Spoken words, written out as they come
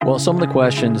Well, some of the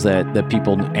questions that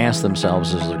people ask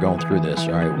themselves as they're going through this,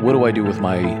 all right, what do I do with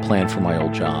my plan for my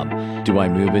old job? Do I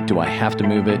move it? Do I have to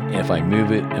move it? If I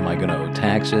move it, am I going to owe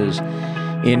taxes?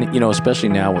 Especially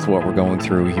now with what we're going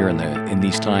through here in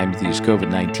these times, these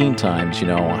COVID-19 times,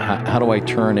 how do I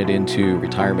turn it into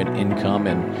retirement income?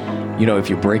 And, if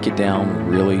you break it down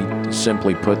really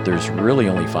simply put, there's really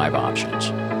only 5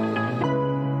 options.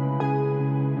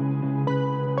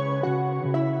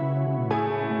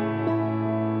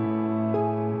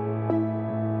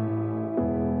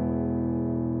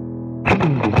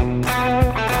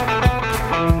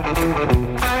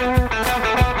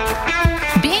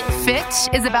 Being fit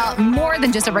is about more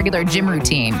than just a regular gym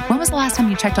routine. When was the last time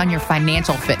you checked on your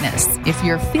financial fitness? If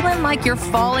you're feeling like you're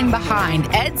falling behind,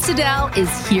 Ed Siddell is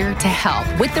here to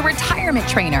help with The Retirement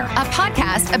Trainer, a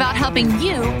podcast about helping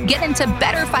you get into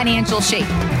better financial shape.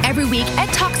 Every week, Ed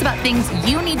talks about things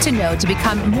you need to know to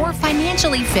become more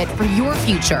financially fit for your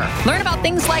future. Learn about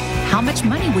things like how much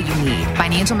money will you need,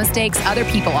 financial mistakes other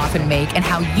people often make, and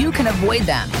how you can avoid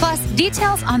them. Plus,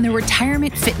 details on the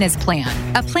Retirement Fitness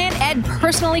Plan, a plan Ed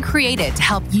personally created to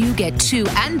help you get to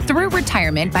and through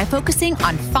retirement by focusing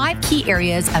on 5 key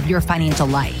areas of your financial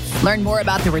life. Learn more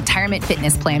about the Retirement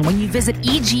Fitness Plan when you visit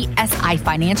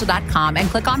egsifinancial.com and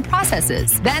click on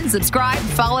Processes. Then subscribe,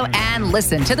 follow, and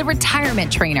listen to The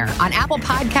Retirement Trainer on Apple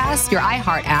Podcasts, your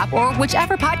iHeart app, or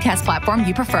whichever podcast platform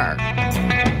you prefer.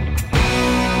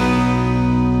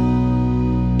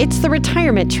 It's The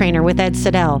Retirement Trainer with Ed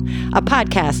Siddell, a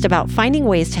podcast about finding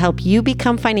ways to help you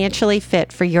become financially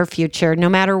fit for your future, no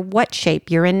matter what shape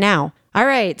you're in now. All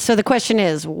right, so the question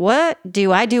is, what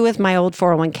do I do with my old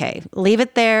 401k? Leave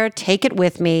it there, take it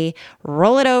with me,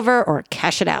 roll it over, or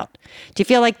cash it out? Do you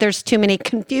feel like there's too many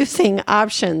confusing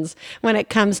options when it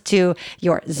comes to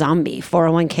your zombie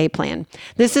 401k plan?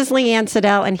 This is Leanne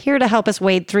Siddell, and here to help us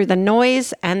wade through the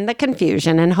noise and the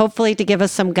confusion, and hopefully to give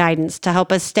us some guidance to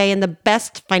help us stay in the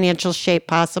best financial shape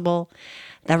possible,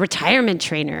 the Retirement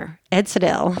Trainer, Ed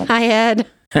Siddell. Hi, Ed.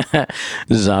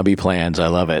 Zombie plans. I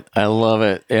love it.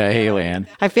 Yeah, hey, Leanne.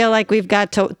 I feel like we've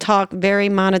got to talk very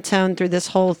monotone through this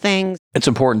whole thing. It's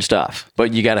important stuff,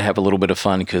 but you got to have a little bit of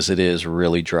fun because it is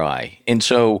really dry. And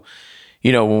so,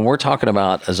 when we're talking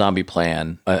about a zombie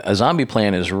plan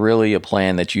is really a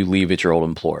plan that you leave at your old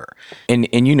employer. And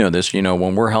you know this,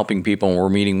 when we're helping people and we're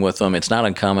meeting with them, it's not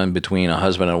uncommon between a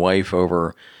husband and wife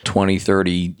over 20,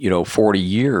 30, 40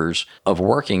 years of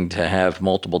working to have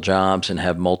multiple jobs and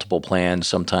have multiple plans,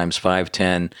 sometimes 5,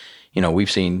 10.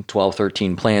 We've seen 12,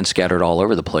 13 plans scattered all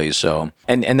over the place. So,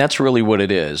 and that's really what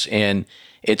it is. And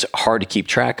it's hard to keep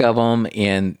track of them.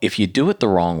 And if you do it the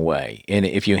wrong way, and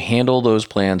if you handle those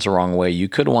plans the wrong way, you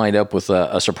could wind up with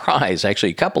a surprise,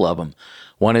 actually a couple of them.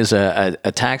 One is a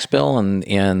tax bill,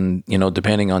 and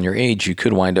depending on your age, you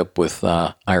could wind up with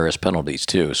IRS penalties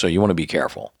too. So you want to be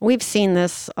careful. We've seen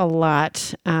this a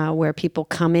lot where people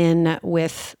come in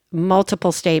with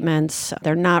multiple statements.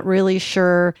 They're not really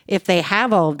sure if they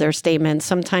have all of their statements.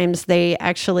 Sometimes they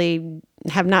actually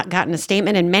have not gotten a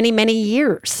statement in many, many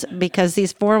years because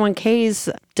these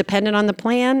 401ks, dependent on the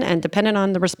plan and dependent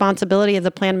on the responsibility of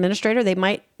the plan administrator, they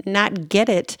might not get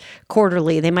it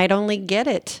quarterly. They might only get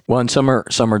it. Well, and some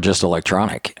are just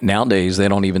electronic. Nowadays, they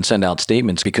don't even send out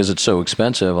statements because it's so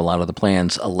expensive. A lot of the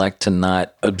plans elect to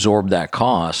not absorb that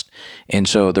cost. And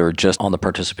so they're just on the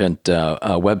participant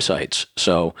websites.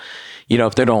 So,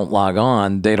 if they don't log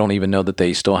on, they don't even know that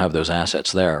they still have those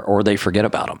assets there, or they forget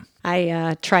about them.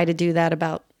 I try to do that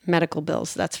about medical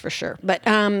bills, that's for sure. But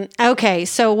okay,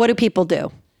 so what do people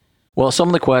do? Well, some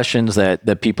of the questions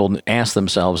that people ask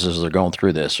themselves as they're going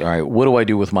through this, all right, what do I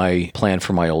do with my plan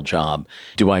for my old job?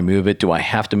 Do I move it? Do I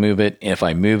have to move it? If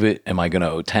I move it, am I going to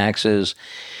owe taxes?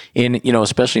 And,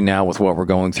 especially now with what we're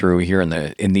going through here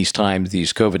in these times,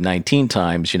 these COVID-19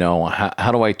 times,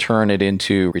 how do I turn it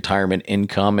into retirement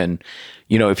income? And,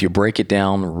 if you break it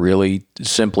down really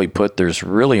simply put, there's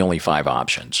really only 5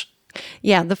 options.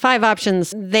 Yeah, the 5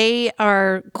 options, they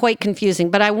are quite confusing,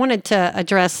 but I wanted to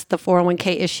address the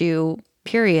 401k issue,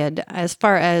 period, as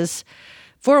far as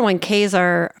 401ks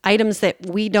are items that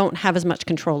we don't have as much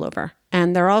control over.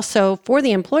 And they're also, for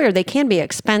the employer, they can be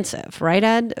expensive, right,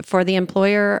 Ed? For the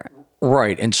employer.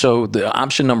 Right. And so the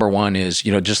option number 1 is,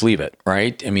 just leave it,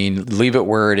 right? I mean, leave it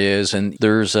where it is. And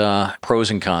there's pros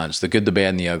and cons, the good, the bad,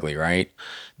 and the ugly, right?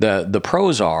 The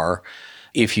pros are,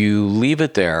 if you leave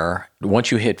it there,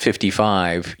 once you hit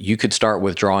 55, you could start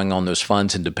withdrawing on those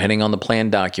funds, and depending on the plan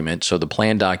document, so the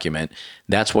plan document,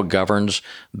 that's what governs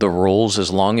the rules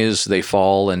as long as they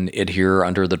fall and adhere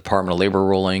under the Department of Labor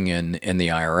ruling and the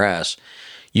IRS.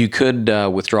 You could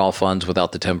withdraw funds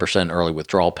without the 10% early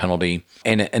withdrawal penalty.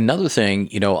 And another thing,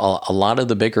 a lot of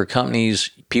the bigger companies,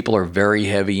 people are very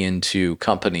heavy into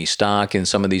company stock in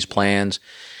some of these plans.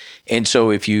 And so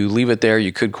if you leave it there,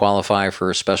 you could qualify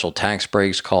for special tax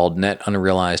breaks called net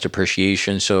unrealized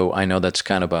appreciation. So I know that's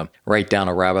kind of a right down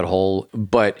a rabbit hole,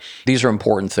 but these are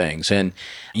important things. And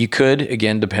you could,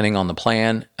 again, depending on the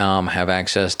plan, have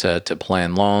access to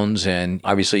plan loans and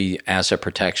obviously asset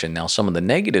protection. Now, some of the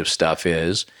negative stuff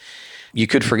is you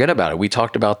could forget about it. We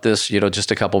talked about this,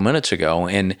 just a couple minutes ago,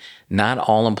 and not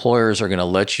all employers are going to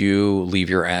let you leave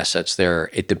your assets there.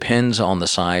 It depends on the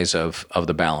size of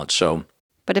the balance. So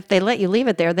But if they let you leave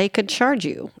it there, they could charge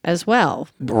you as well.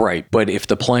 right. But if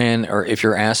the plan or if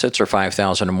your assets are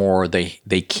 5,000 or more,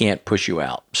 they can't push you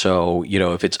out. So,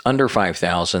 if it's under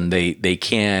 5,000, they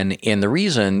can. And the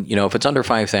reason, if it's under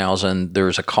 5,000,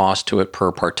 there's a cost to it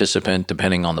per participant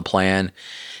depending on the plan.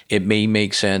 It may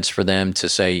make sense for them to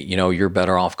say, you're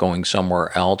better off going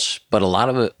somewhere else. But a lot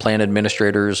of plan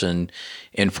administrators and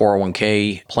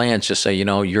 401k plans just say,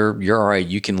 you're all right,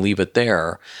 you can leave it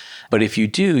there. But if you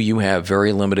do, you have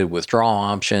very limited withdrawal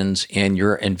options and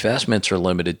your investments are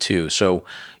limited too. So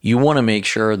you want to make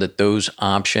sure that those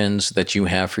options that you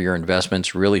have for your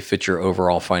investments really fit your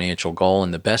overall financial goal.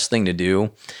 And the best thing to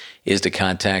do is to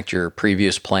contact your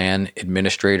previous plan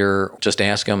administrator. Just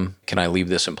ask them, can I leave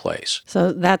this in place?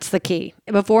 So that's the key.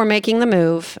 Before making the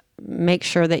move, make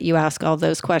sure that you ask all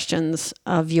those questions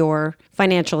of your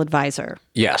financial advisor.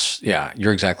 Yes. Yeah,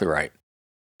 you're exactly right.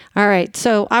 All right.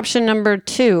 So option number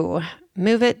 2,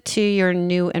 move it to your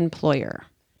new employer.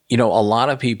 A lot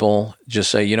of people just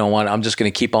say, you know what, I'm just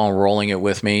going to keep on rolling it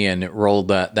with me and roll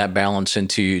that balance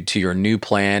into your new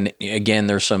plan. Again,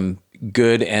 there's some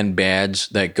good and bads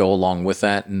that go along with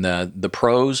that. And the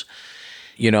pros,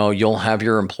 you'll have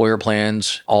your employer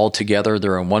plans all together.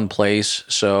 They're in one place.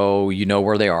 So you know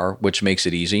where they are, which makes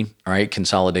it easy. All right.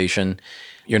 Consolidation.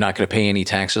 You're not going to pay any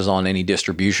taxes on any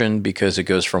distribution because it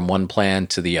goes from one plan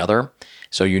to the other.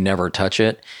 So you never touch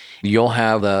it. You'll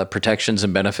have the protections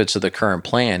and benefits of the current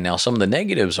plan. Now, some of the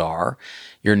negatives are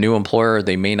your new employer,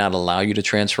 they may not allow you to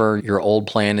transfer your old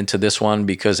plan into this one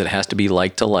because it has to be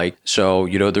like to like. So,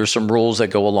 there's some rules that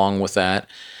go along with that.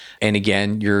 And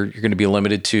again, you're going to be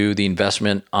limited to the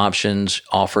investment options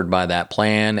offered by that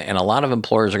plan. And a lot of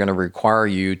employers are going to require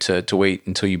you to wait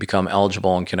until you become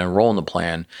eligible and can enroll in the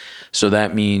plan. So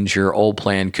that means your old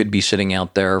plan could be sitting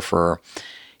out there for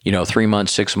 3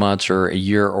 months, 6 months, or a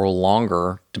year or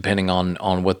longer, depending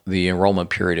on what the enrollment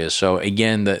period is. So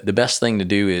again, the best thing to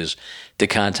do is to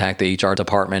contact the HR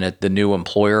department at the new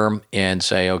employer and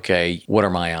say, okay, what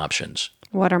are my options?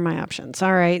 What are my options?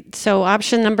 All right. So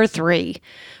option number 3,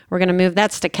 we're going to move.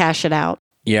 That's to cash it out.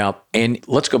 Yeah. And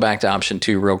let's go back to option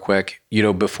 2 real quick.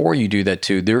 Before you do that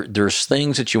too, there's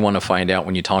things that you want to find out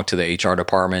when you talk to the HR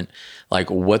department, like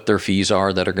what their fees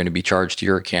are that are going to be charged to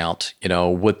your account,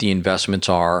 what the investments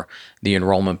are, the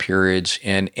enrollment periods.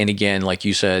 And again, like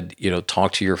you said,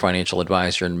 talk to your financial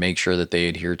advisor and make sure that they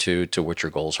adhere to what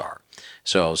your goals are.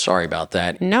 So sorry about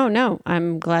that. No.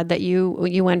 I'm glad that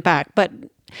you went back. But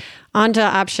on to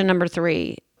option number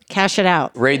 3, cash it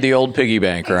out. Raid the old piggy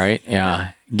bank, right?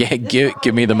 Yeah.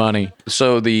 Give me the money.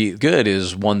 So the good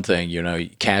is one thing,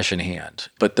 cash in hand.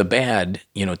 But the bad,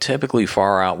 typically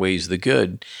far outweighs the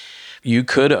good. You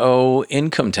could owe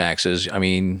income taxes. I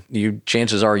mean,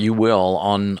 chances are you will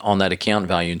on that account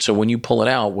value. And so when you pull it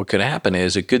out, what could happen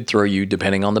is it could throw you,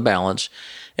 depending on the balance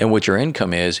and what your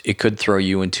income is, it could throw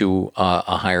you into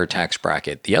a higher tax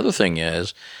bracket. The other thing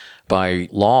is, by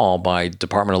law, by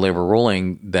Department of Labor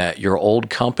ruling, that your old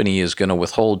company is going to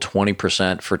withhold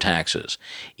 20% for taxes,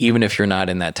 even if you're not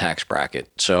in that tax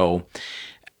bracket. So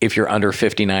if you're under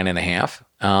 59 and a half,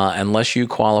 unless you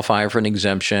qualify for an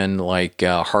exemption like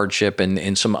hardship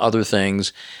and some other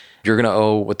things, you're going to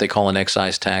owe what they call an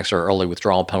excise tax or early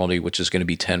withdrawal penalty, which is going to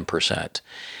be 10%.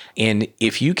 And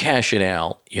if you cash it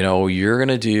out, you're going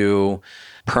to do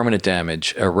permanent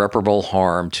damage, irreparable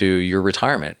harm to your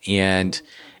retirement. And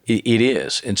it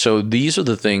is. And so these are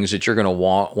the things that you're going to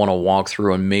want to walk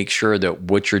through and make sure that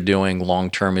what you're doing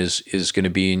long-term is going to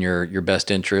be in your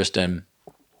best interest. And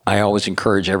I always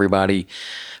encourage everybody,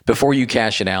 before you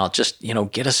cash it out, just,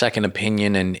 get a second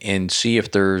opinion and see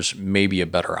if there's maybe a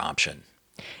better option.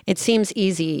 It seems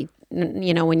easy,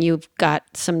 when you've got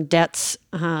some debts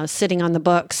sitting on the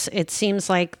books. It seems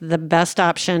like the best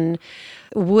option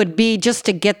would be just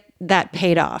to get that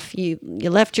paid off. You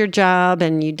left your job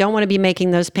and you don't want to be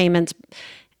making those payments.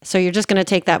 So you're just going to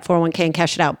take that 401k and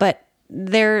cash it out. But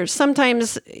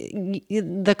sometimes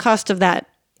the cost of that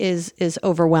is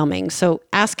overwhelming. So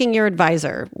asking your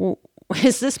advisor,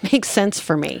 does this make sense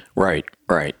for me? Right.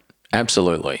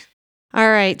 Absolutely. All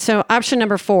right. So option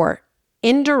number 4,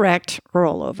 indirect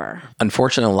rollover.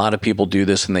 Unfortunately, a lot of people do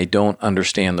this and they don't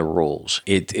understand the rules.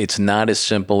 It's not as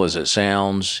simple as it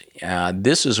sounds.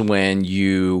 This is when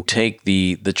you take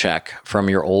the check from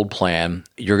your old plan,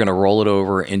 you're going to roll it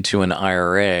over into an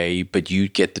IRA, but you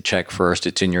get the check first,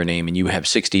 it's in your name, and you have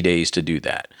 60 days to do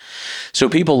that. So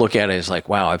people look at it as like,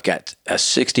 wow, I've got a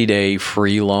 60-day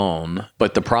free loan.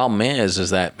 But the problem is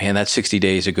that, man, that 60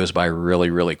 days, it goes by really,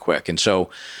 really quick. And so,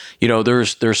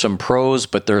 there's some pros,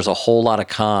 but there's a whole lot of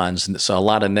cons and so a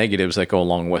lot of negatives that go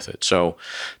along with it. So,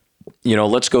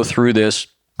 let's go through this.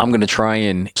 I'm going to try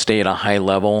and stay at a high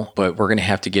level, but we're going to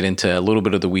have to get into a little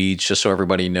bit of the weeds just so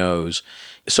everybody knows.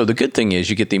 So the good thing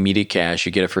is you get the immediate cash,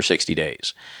 you get it for 60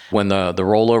 days. When the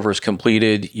rollover is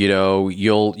completed,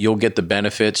 you'll get the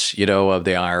benefits, of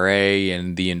the IRA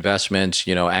and the investments,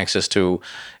 access to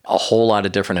a whole lot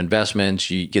of different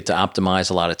investments. You get to optimize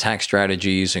a lot of tax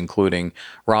strategies, including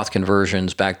Roth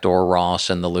conversions, backdoor Roths,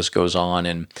 and the list goes on.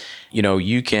 And,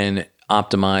 you can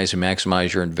optimize and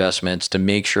maximize your investments to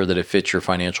make sure that it fits your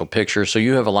financial picture. So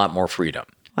you have a lot more freedom.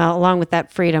 Well, along with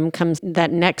that freedom comes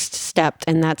that next step,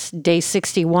 and that's day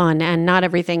 61. And not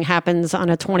everything happens on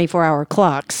a 24-hour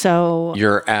clock. So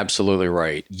you're absolutely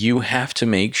right. You have to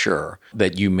make sure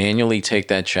that you manually take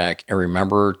that check and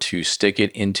remember to stick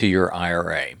it into your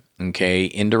IRA.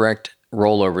 Okay. Indirect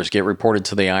rollovers get reported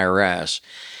to the IRS.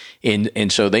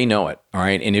 And so they know it, all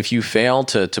right? And if you fail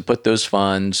to put those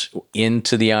funds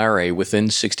into the IRA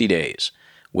within 60 days,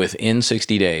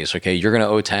 okay, you're going to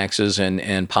owe taxes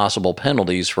and possible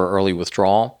penalties for early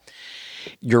withdrawal.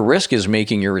 Your risk is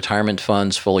making your retirement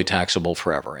funds fully taxable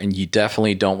forever. And you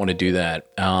definitely don't want to do that,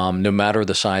 no matter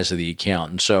the size of the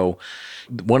account. And so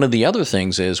one of the other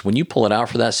things is when you pull it out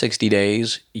for that 60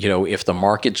 days, if the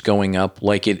market's going up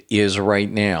like it is right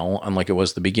now, unlike it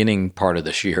was the beginning part of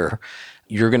this year,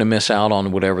 you're going to miss out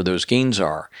on whatever those gains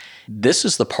are. This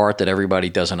is the part that everybody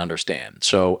doesn't understand.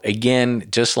 So again,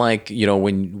 just like,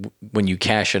 when you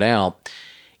cash it out,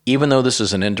 even though this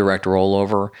is an indirect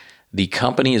rollover, the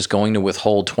company is going to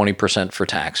withhold 20% for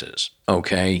taxes.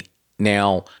 Okay.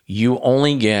 Now, you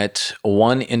only get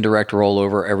one indirect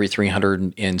rollover every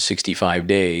 365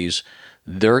 days.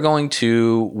 They're going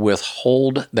to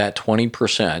withhold that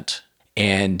 20%.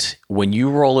 And when you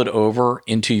roll it over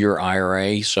into your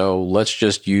IRA, so let's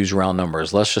just use round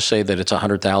numbers. Let's just say that it's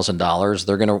 $100,000.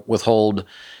 They're going to withhold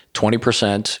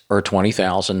 20% or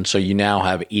 $20,000. So you now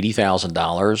have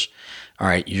 $80,000. All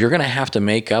right. You're going to have to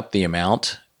make up the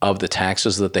amount of the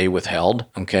taxes that they withheld.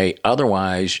 Okay.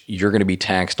 Otherwise, you're going to be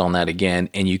taxed on that again,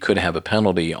 and you could have a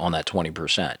penalty on that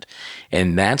 20%.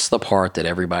 And that's the part that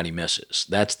everybody misses.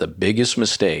 That's the biggest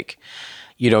mistake.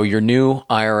 Your new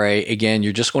IRA, again,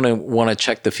 you're just going to want to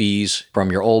check the fees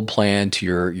from your old plan to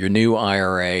your new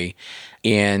IRA.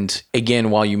 And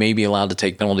again, while you may be allowed to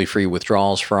take penalty-free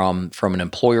withdrawals from an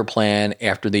employer plan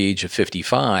after the age of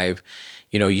 55,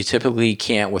 you typically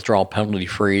can't withdraw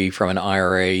penalty-free from an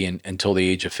IRA until the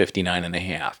age of 59 and a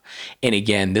half. And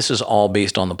again, this is all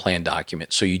based on the plan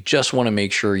document. So you just want to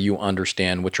make sure you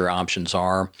understand what your options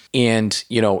are. And,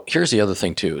 here's the other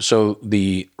thing too. So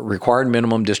the required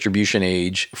minimum distribution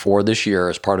age for this year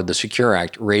as part of the Secure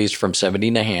Act raised from 70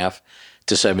 and a half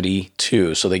to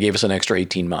 72. So they gave us an extra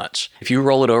 18 months. If you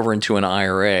roll it over into an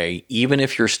IRA, even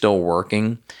if you're still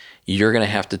working, you're going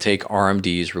to have to take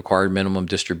RMDs, required minimum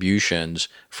distributions,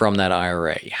 from that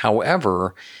IRA.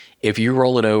 However, if you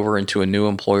roll it over into a new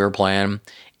employer plan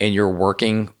and you're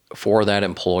working for that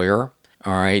employer,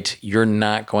 all right, you're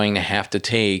not going to have to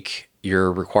take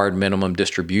your required minimum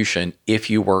distribution if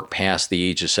you work past the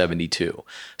age of 72.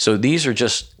 So these are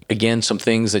just, again, some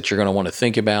things that you're going to want to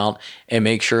think about and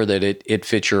make sure that it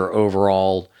fits your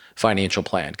overall financial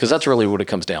plan, because that's really what it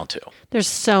comes down to. There's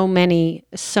so many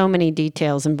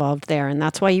details involved there. And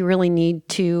that's why you really need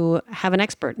to have an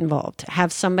expert involved.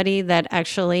 Have somebody that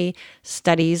actually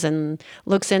studies and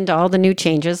looks into all the new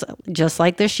changes, just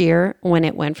like this year when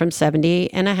it went from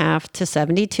 70 and a half to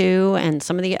 72 and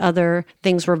some of the other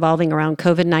things revolving around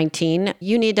COVID-19.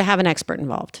 You need to have an expert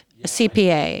involved. A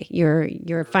CPA,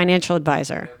 your financial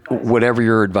advisor. Whatever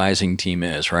your advising team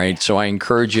is, right? So I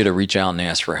encourage you to reach out and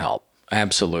ask for help.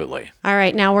 Absolutely. All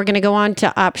right. Now we're going to go on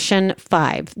to option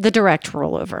 5, the direct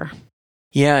rollover.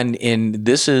 Yeah, and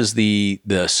this is the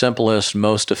simplest,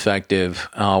 most effective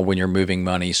when you're moving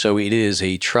money. So it is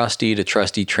a trustee to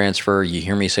trustee transfer. You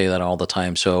hear me say that all the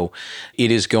time. So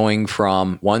it is going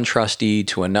from one trustee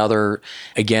to another.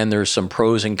 Again, there's some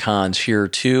pros and cons here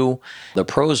too. The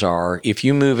pros are if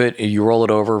you move it, you roll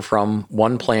it over from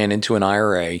one plan into an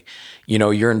IRA,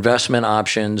 your investment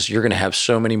options, you're going to have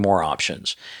so many more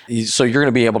options. So you're going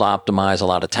to be able to optimize a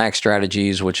lot of tax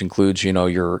strategies, which includes,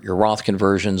 your Roth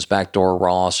conversions, backdoor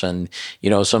Roths, and,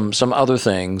 some other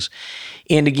things.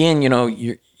 And again, you're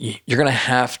going to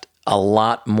have a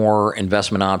lot more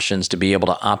investment options to be able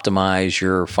to optimize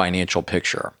your financial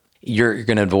picture. You're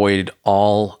going to avoid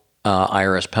all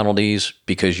IRS penalties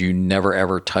because you never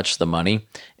ever touch the money.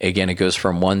 Again, it goes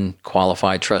from one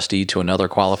qualified trustee to another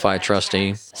qualified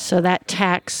trustee. So that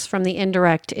tax from the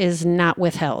indirect is not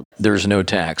withheld. There's no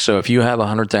tax. So if you have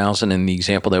 $100,000 in the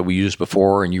example that we used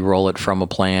before and you roll it from a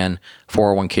plan,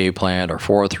 401k plan or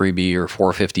 403b or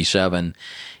 457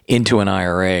 into an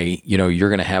IRA, you're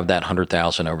going to have that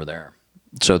 $100,000 over there.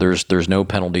 So there's no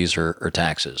penalties or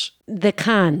taxes. The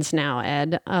cons now,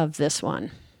 Ed, of this one.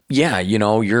 Yeah,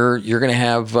 you're going to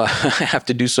have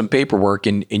to do some paperwork,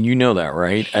 and you know that,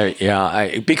 right?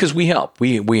 Because we help.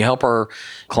 We help our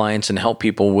clients and help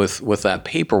people with that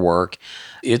paperwork.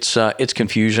 It's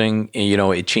confusing.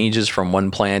 It changes from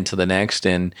one plan to the next,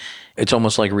 and it's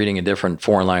almost like reading a different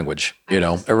foreign language.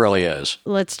 It really is.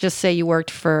 Let's just say you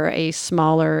worked for a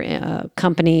smaller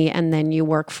company and then you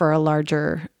work for a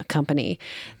larger company.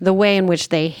 The way in which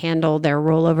they handle their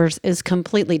rollovers is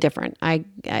completely different.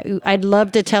 I'd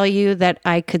love to tell you that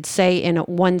I could say in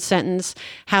one sentence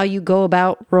how you go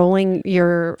about rolling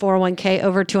your 401k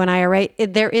over to an IRA.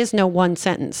 There is no one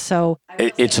sentence. So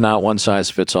it's not one size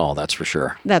fits all. That's for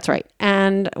sure. That's right.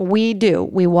 And we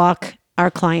walk our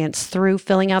clients through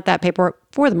filling out that paperwork.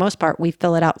 For the most part, we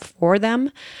fill it out for them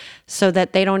so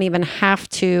that they don't even have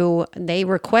to. They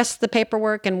request the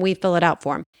paperwork and we fill it out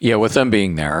for them. Yeah, with them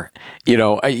being there,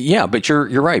 but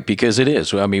you're right, because it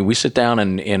is. I mean, we sit down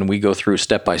and we go through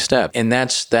step by step, and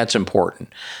that's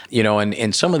important.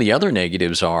 And some of the other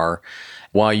negatives are,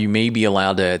 while you may be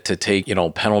allowed to take,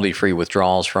 penalty-free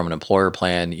withdrawals from an employer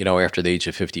plan, after the age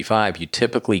of 55, you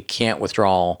typically can't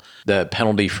withdraw the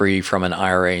penalty-free from an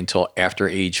IRA until after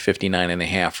age 59 and a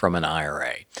half from an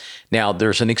IRA. Now,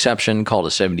 there's an exception called a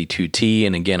 72T,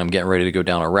 and again, I'm getting ready to go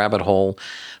down a rabbit hole.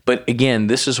 But again,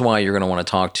 this is why you're going to want to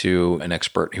talk to an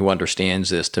expert who understands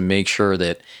this to make sure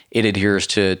that it adheres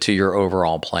to your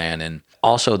overall plan. And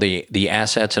also, the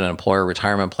assets in an employer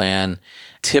retirement plan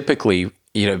typically,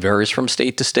 it varies from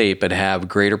state to state, but have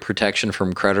greater protection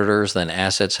from creditors than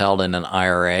assets held in an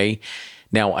IRA.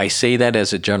 Now, I say that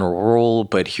as a general rule,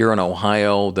 but here in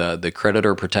Ohio, the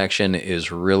creditor protection is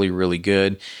really, really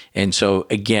good. And so,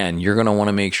 again, you're going to want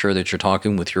to make sure that you're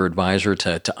talking with your advisor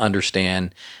to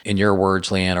understand, in your words,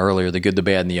 Leanne, earlier, the good, the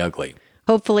bad, and the ugly.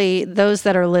 Hopefully, those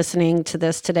that are listening to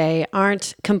this today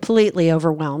aren't completely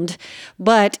overwhelmed.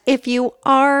 But if you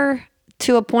are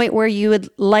to a point where you would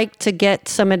like to get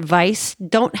some advice,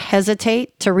 don't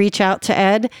hesitate to reach out to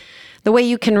Ed. The way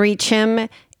you can reach him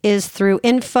is through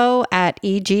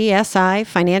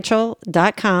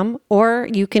info@egsifinancial.com, or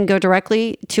you can go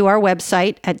directly to our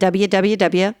website at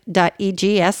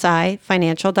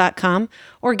www.egsifinancial.com,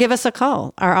 or give us a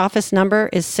call. Our office number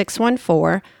is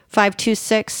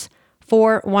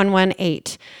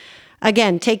 614-526-4118.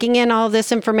 Again, taking in all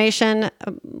this information,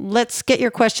 let's get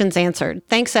your questions answered.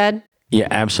 Thanks, Ed. Yeah,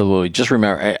 absolutely. Just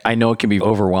remember, I know it can be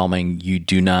overwhelming. You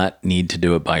do not need to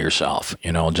do it by yourself.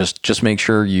 Just make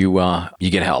sure you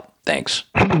get help. Thanks.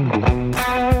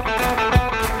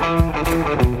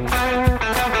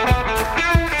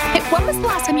 When was the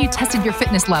last time you tested your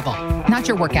fitness level? Not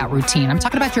your workout routine. I'm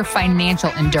talking about your financial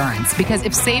endurance. Because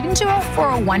if saving to a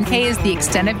 401k is the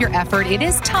extent of your effort, it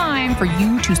is time for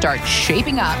you to start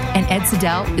shaping up. And Ed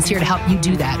Siddell is here to help you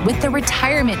do that with The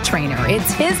Retirement Trainer.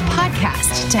 It's his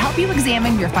podcast to help you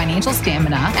examine your financial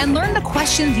stamina and learn the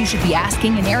questions you should be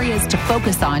asking and areas to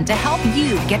focus on to help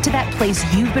you get to that place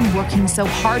you've been working so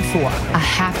hard for, a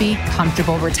happy,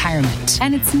 comfortable retirement.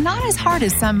 And it's not as hard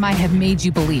as some might have made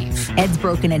you believe. Ed's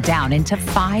broken it down into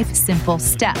 5 simple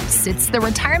steps. It's the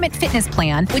Retirement Fitness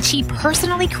Plan, which he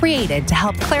personally created to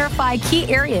help clarify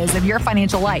key areas of your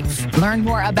financial life. Learn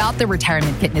more about the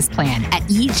Retirement Fitness Plan at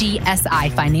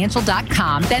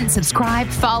egsifinancial.com. Then subscribe,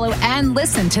 follow, and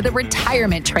listen to The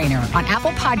Retirement Trainer on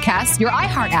Apple Podcasts, your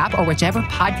iHeart app, or whichever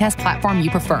podcast platform you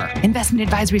prefer. Investment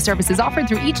advisory services offered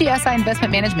through EGSI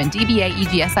Investment Management, DBA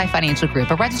EGSI Financial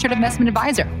Group, a registered investment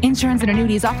advisor. Insurance and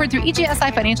annuities offered through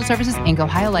EGSI Financial Services, Inc.,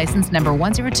 Ohio license number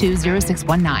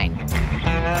 1020619.